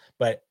game,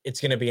 but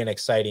it's going to be an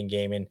exciting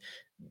game. And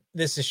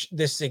this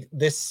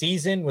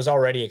season was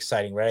already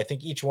exciting, right? I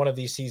think each one of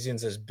these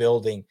seasons is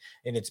building,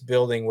 and it's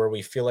building where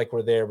we feel like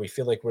we're there. We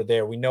feel like we're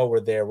there. We know we're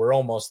there. We're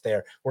almost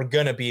there. We're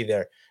going to be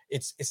there.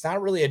 It's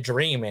not really a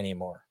dream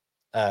anymore.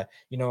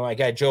 My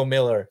guy, Joe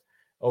Miller,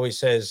 always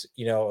says,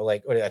 I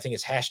think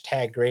it's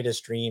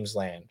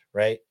 #GreatestDreamsLand,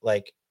 right?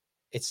 Like,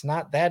 it's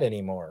not that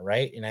anymore,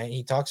 right? And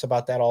he talks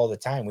about that all the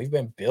time. We've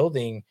been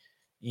building,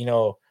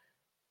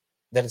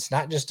 that it's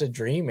not just a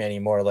dream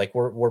anymore. Like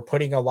we're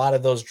putting a lot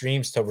of those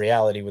dreams to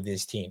reality with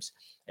these teams.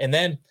 And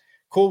then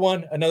cool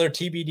one, another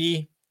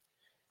TBD,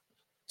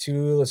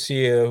 let's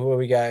see who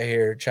we got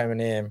here chiming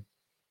in.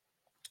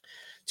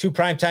 2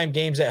 primetime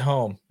games at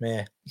home,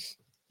 man.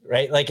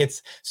 Right? Like,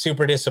 it's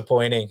super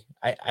disappointing.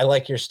 I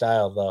like your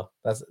style though.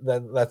 That's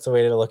the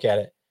way to look at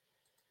it.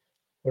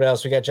 What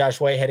else? We got Josh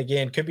Whitehead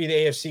again. Could be the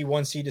AFC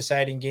 1C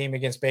deciding game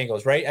against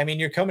Bengals, right? I mean,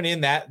 you're coming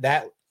in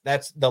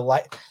that's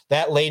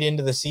that late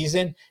into the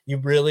season. You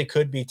really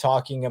could be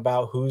talking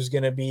about who's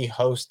going to be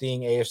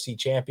hosting AFC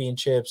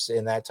championships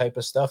and that type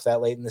of stuff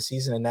that late in the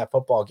season in that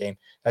football game.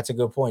 That's a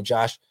good point,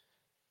 Josh.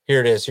 Here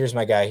it is. Here's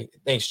my guy.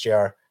 Thanks,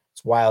 JR.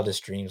 It's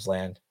wildest dreams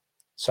land.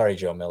 Sorry,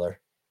 Joe Miller.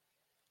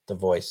 The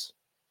voice.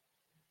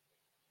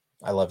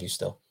 I love you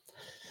still.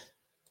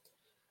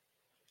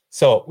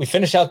 So we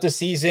finish out the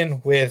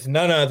season with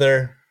none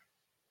other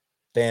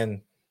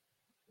than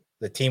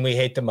the team we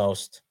hate the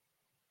most,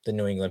 the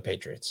New England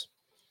Patriots.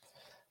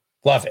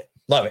 Love it.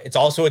 Love it. It's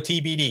also a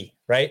TBD,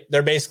 right?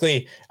 They're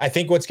basically, I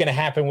think what's going to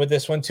happen with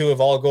this one too, if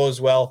all goes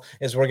well,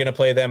 is we're going to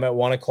play them at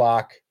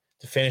 1:00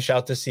 to finish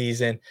out the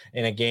season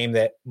in a game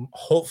that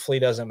hopefully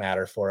doesn't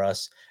matter for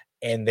us.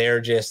 And they're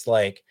just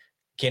like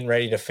getting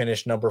ready to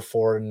finish number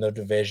 4 in the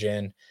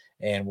division.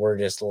 And we're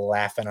just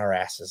laughing our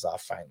asses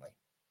off finally.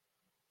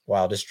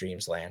 Wildest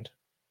dreams land.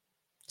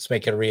 Let's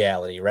make it a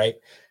reality, right?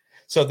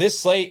 So this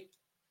slate,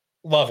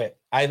 love it.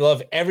 I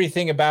love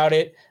everything about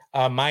it,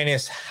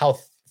 minus how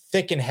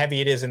thick and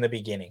heavy it is in the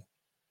beginning.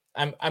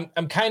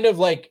 I'm kind of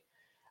like,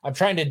 I'm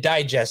trying to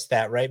digest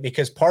that, right?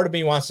 Because part of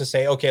me wants to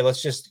say, okay,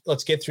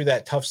 let's get through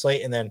that tough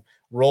slate and then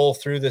roll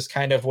through this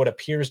kind of what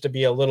appears to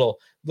be a little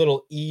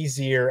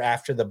easier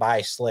after the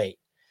bye slate.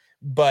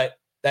 But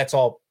that's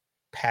all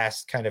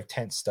past kind of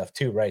tense stuff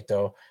too, right?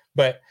 Though.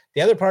 But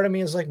the other part of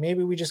me is like,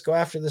 maybe we just go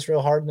after this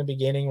real hard in the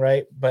beginning,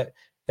 right? But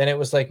then it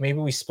was like, maybe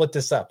we split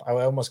this up. I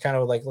almost kind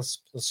of like,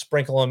 let's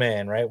sprinkle them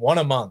in, right? 1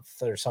 a month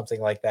or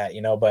something like that,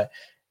 but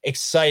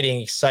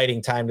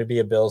exciting time to be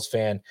a Bills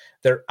fan.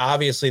 They're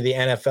obviously, the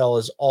NFL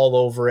is all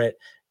over it.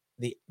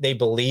 They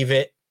believe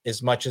it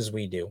as much as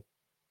we do.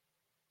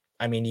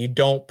 I mean, you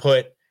don't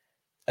put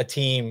a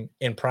team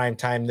in prime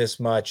time this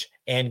much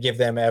and give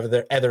them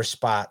other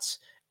spots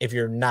if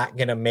you're not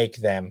going to make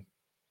them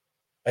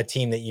a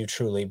team that you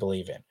truly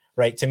believe in,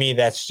 right? To me,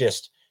 that's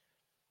just,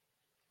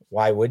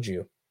 why would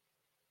you?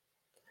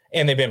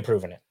 And they've been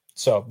proving it.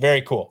 So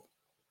very cool.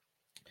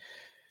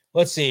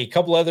 Let's see, a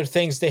couple other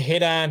things to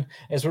hit on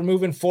as we're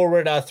moving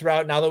forward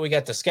throughout. Now that we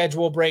got the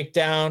schedule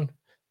breakdown.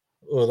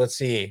 Oh, let's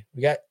see.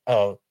 Here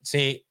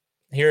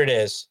it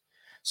is.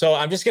 So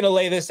I'm just going to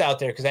lay this out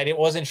there because I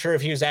wasn't sure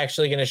if he was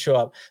actually going to show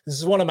up. This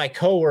is one of my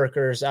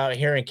coworkers out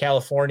here in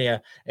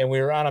California, and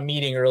we were on a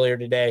meeting earlier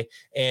today,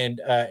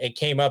 and it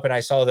came up, and I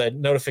saw the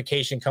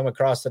notification come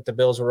across that the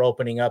Bills were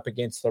opening up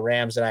against the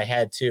Rams, and I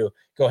had to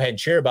go ahead and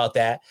cheer about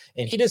that.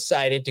 And he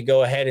decided to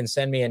go ahead and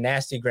send me a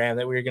nasty gram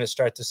that we were going to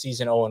start the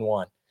season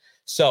 0-1.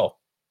 So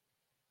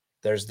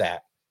there's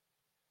that.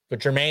 But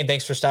Jermaine,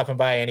 thanks for stopping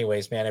by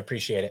anyways, man. I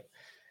appreciate it.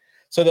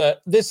 So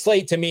this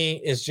slate to me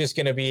is just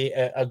going to be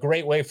a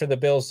great way for the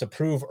Bills to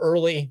prove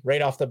early,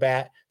 right off the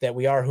bat, that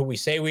we are who we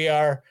say we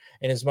are.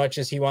 And as much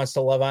as he wants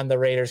to love on the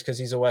Raiders because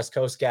he's a West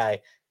Coast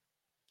guy,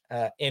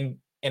 and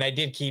I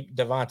did keep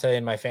Devonta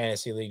in my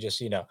fantasy league, just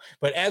so you know.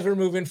 But as we're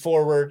moving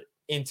forward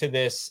into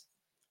this,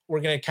 we're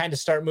going to kind of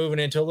start moving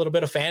into a little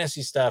bit of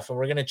fantasy stuff, and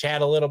we're going to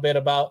chat a little bit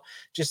about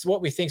just what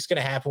we think is going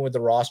to happen with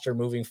the roster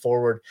moving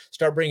forward.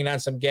 Start bringing on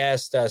some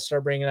guests,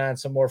 start bringing on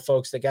some more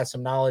folks that got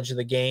some knowledge of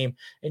the game,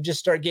 and just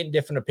start getting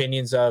different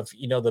opinions of,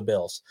 the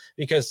Bills,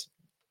 because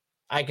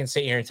I can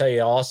sit here and tell you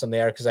how awesome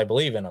they are because I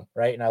believe in them,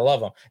 right? And I love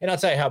them. And I'll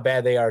tell you how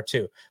bad they are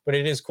too. But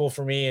it is cool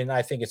for me, and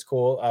I think it's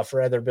cool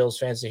for other Bills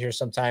fans to hear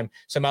some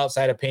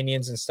outside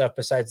opinions and stuff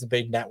besides the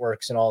big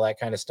networks and all that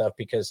kind of stuff,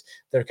 because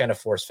they're kind of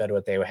force-fed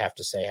what they would have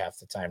to say half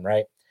the time,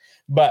 right?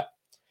 But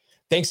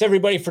thanks,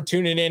 everybody, for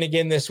tuning in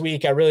again this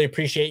week. I really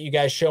appreciate you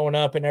guys showing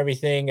up and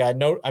everything. I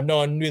know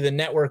I'm new to the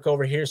network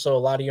over here, so a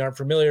lot of you aren't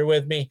familiar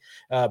with me,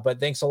 but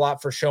thanks a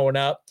lot for showing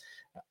up.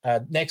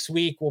 Next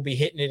week, we'll be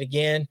hitting it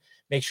again.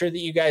 Make sure that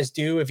you guys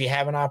do, if you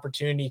have an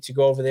opportunity, to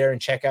go over there and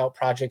check out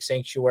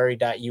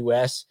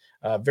projectsanctuary.us.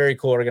 Very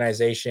cool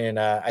organization.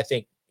 I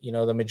think,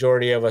 the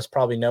majority of us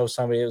probably know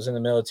somebody who was in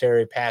the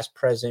military, past,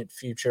 present,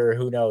 future,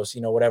 who knows,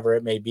 whatever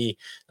it may be.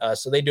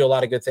 So they do a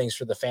lot of good things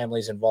for the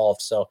families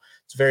involved. So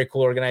it's a very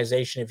cool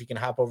organization. If you can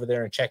hop over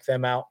there and check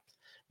them out.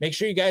 Make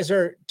sure you guys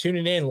are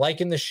tuning in,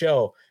 liking the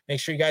show.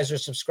 Make sure you guys are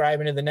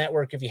subscribing to the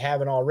network if you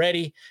haven't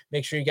already.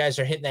 Make sure you guys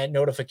are hitting that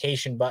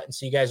notification button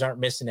so you guys aren't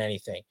missing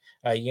anything.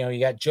 You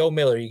got Joe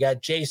Miller, you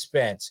got Jay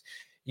Spence,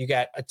 you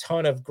got a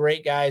ton of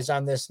great guys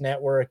on this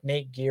network,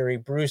 Nate Geary,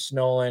 Bruce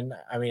Nolan.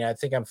 I mean, I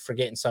think I'm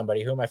forgetting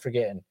somebody. Who am I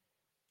forgetting?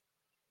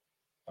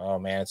 Oh,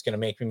 man, it's going to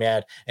make me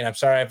mad. And I'm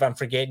sorry if I'm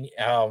forgetting.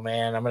 Oh,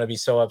 man, I'm going to be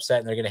so upset,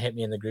 and they're going to hit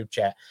me in the group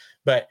chat.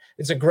 But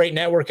it's a great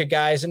network of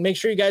guys. And make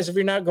sure you guys, if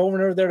you're not going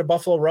over there to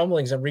Buffalo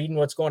Rumblings and reading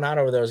what's going on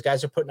over there, those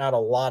guys are putting out a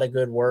lot of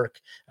good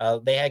work.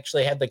 They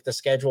actually had the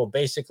schedule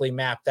basically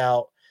mapped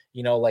out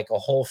like a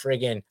whole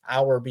friggin'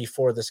 hour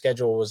before the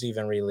schedule was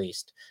even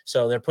released.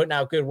 So they're putting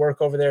out good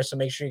work over there. So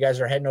make sure you guys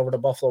are heading over to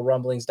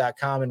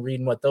BuffaloRumblings.com and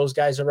reading what those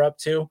guys are up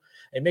to.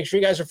 And make sure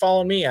you guys are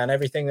following me on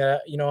everything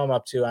that, I'm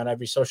up to on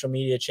every social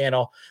media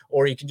channel,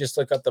 or you can just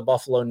look up the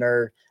Buffalo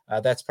Nerd.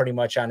 That's pretty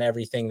much on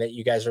everything that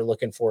you guys are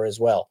looking for as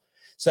well.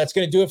 So that's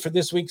going to do it for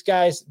this week's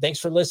guys. Thanks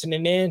for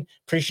listening in.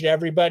 Appreciate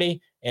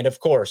everybody. And of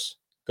course,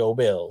 go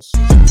Bills.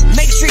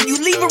 Make sure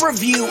you leave a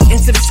review and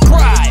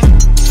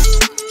subscribe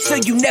so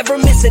you never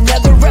miss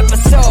another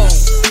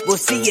episode. We'll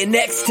see you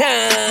next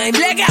time.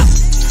 Leg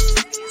out.